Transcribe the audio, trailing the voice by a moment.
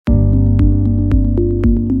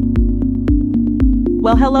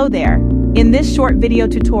Well, hello there. In this short video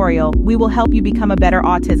tutorial, we will help you become a better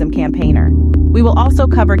autism campaigner. We will also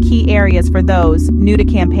cover key areas for those new to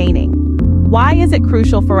campaigning. Why is it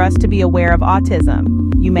crucial for us to be aware of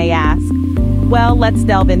autism, you may ask? Well, let's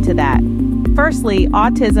delve into that. Firstly,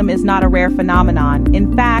 autism is not a rare phenomenon.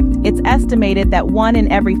 In fact, it's estimated that 1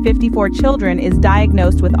 in every 54 children is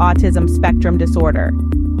diagnosed with autism spectrum disorder.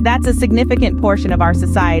 That's a significant portion of our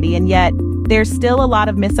society, and yet, there's still a lot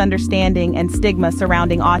of misunderstanding and stigma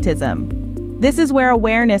surrounding autism. This is where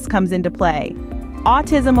awareness comes into play.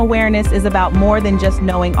 Autism awareness is about more than just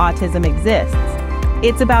knowing autism exists.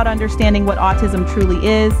 It's about understanding what autism truly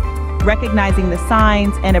is, recognizing the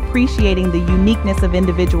signs, and appreciating the uniqueness of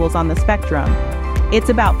individuals on the spectrum. It's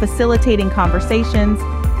about facilitating conversations,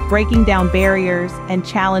 breaking down barriers, and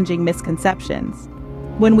challenging misconceptions.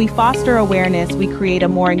 When we foster awareness, we create a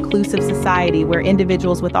more inclusive society where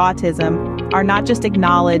individuals with autism are not just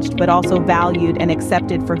acknowledged but also valued and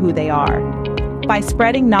accepted for who they are. By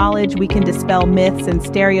spreading knowledge, we can dispel myths and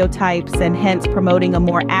stereotypes and hence promoting a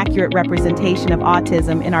more accurate representation of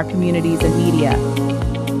autism in our communities and media.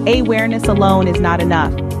 Awareness alone is not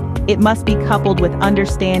enough. It must be coupled with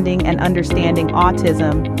understanding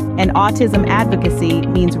autism, and autism advocacy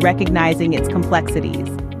means recognizing its complexities.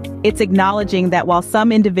 It's acknowledging that while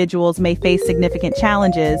some individuals may face significant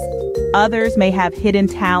challenges, others may have hidden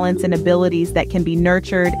talents and abilities that can be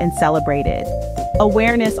nurtured and celebrated.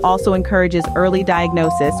 Awareness also encourages early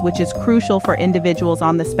diagnosis, which is crucial for individuals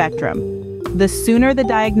on the spectrum. The sooner the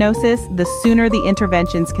diagnosis, the sooner the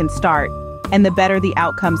interventions can start, and the better the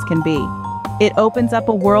outcomes can be. It opens up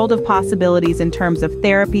a world of possibilities in terms of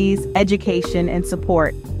therapies, education, and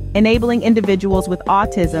support, enabling individuals with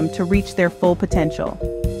autism to reach their full potential.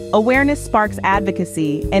 Awareness sparks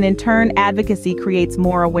advocacy, and in turn, advocacy creates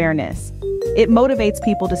more awareness. It motivates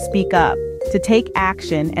people to speak up, to take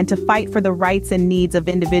action, and to fight for the rights and needs of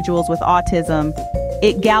individuals with autism.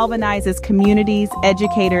 It galvanizes communities,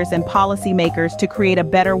 educators, and policymakers to create a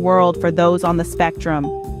better world for those on the spectrum.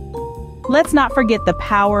 Let's not forget the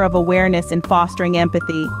power of awareness in fostering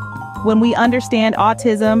empathy. When we understand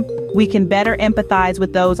autism, we can better empathize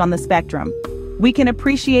with those on the spectrum. We can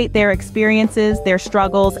appreciate their experiences, their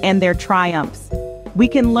struggles, and their triumphs. We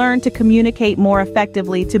can learn to communicate more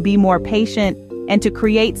effectively, to be more patient, and to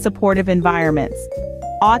create supportive environments.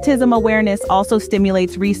 Autism awareness also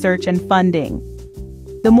stimulates research and funding.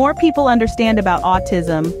 The more people understand about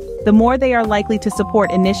autism, the more they are likely to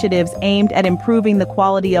support initiatives aimed at improving the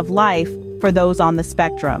quality of life for those on the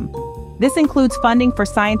spectrum. This includes funding for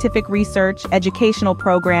scientific research, educational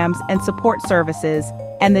programs, and support services,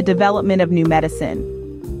 and the development of new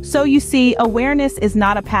medicine. So you see, awareness is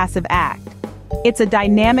not a passive act. It's a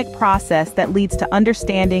dynamic process that leads to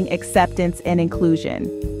understanding, acceptance, and inclusion.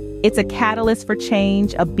 It's a catalyst for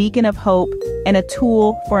change, a beacon of hope, and a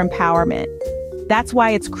tool for empowerment. That's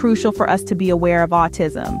why it's crucial for us to be aware of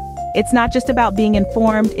autism. It's not just about being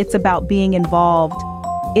informed, it's about being involved.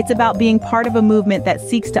 It's about being part of a movement that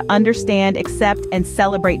seeks to understand, accept, and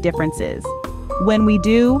celebrate differences. When we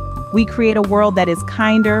do, we create a world that is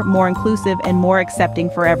kinder, more inclusive, and more accepting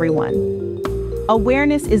for everyone.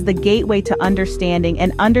 Awareness is the gateway to understanding,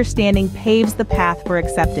 and understanding paves the path for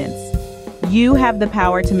acceptance. You have the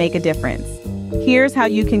power to make a difference. Here's how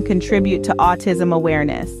you can contribute to autism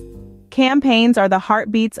awareness. Campaigns are the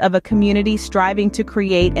heartbeats of a community striving to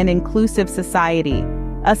create an inclusive society,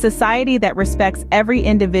 a society that respects every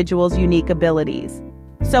individual's unique abilities.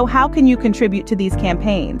 So how can you contribute to these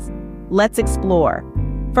campaigns? Let's explore.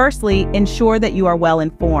 Firstly, ensure that you are well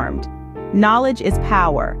informed. Knowledge is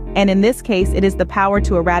power, and in this case, it is the power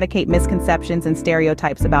to eradicate misconceptions and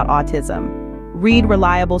stereotypes about autism. Read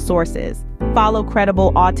reliable sources, follow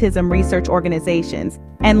credible autism research organizations,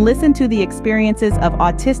 and listen to the experiences of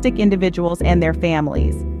autistic individuals and their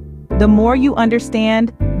families. The more you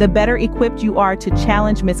understand, the better equipped you are to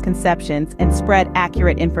challenge misconceptions and spread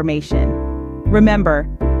accurate information. Remember,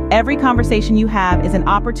 every conversation you have is an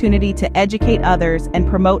opportunity to educate others and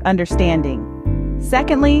promote understanding.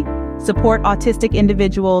 Secondly, support autistic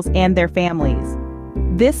individuals and their families.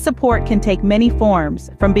 This support can take many forms,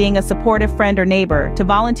 from being a supportive friend or neighbor to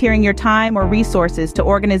volunteering your time or resources to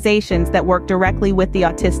organizations that work directly with the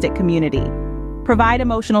autistic community. Provide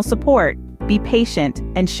emotional support, be patient,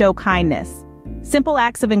 and show kindness. Simple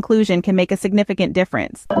acts of inclusion can make a significant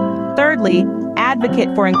difference. Thirdly,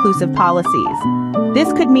 advocate for inclusive policies.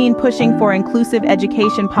 This could mean pushing for inclusive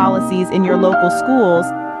education policies in your local schools,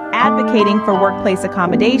 advocating for workplace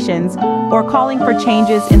accommodations, or calling for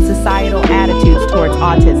changes in societal attitudes towards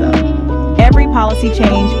autism. Every policy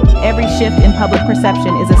change, every shift in public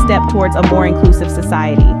perception is a step towards a more inclusive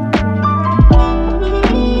society.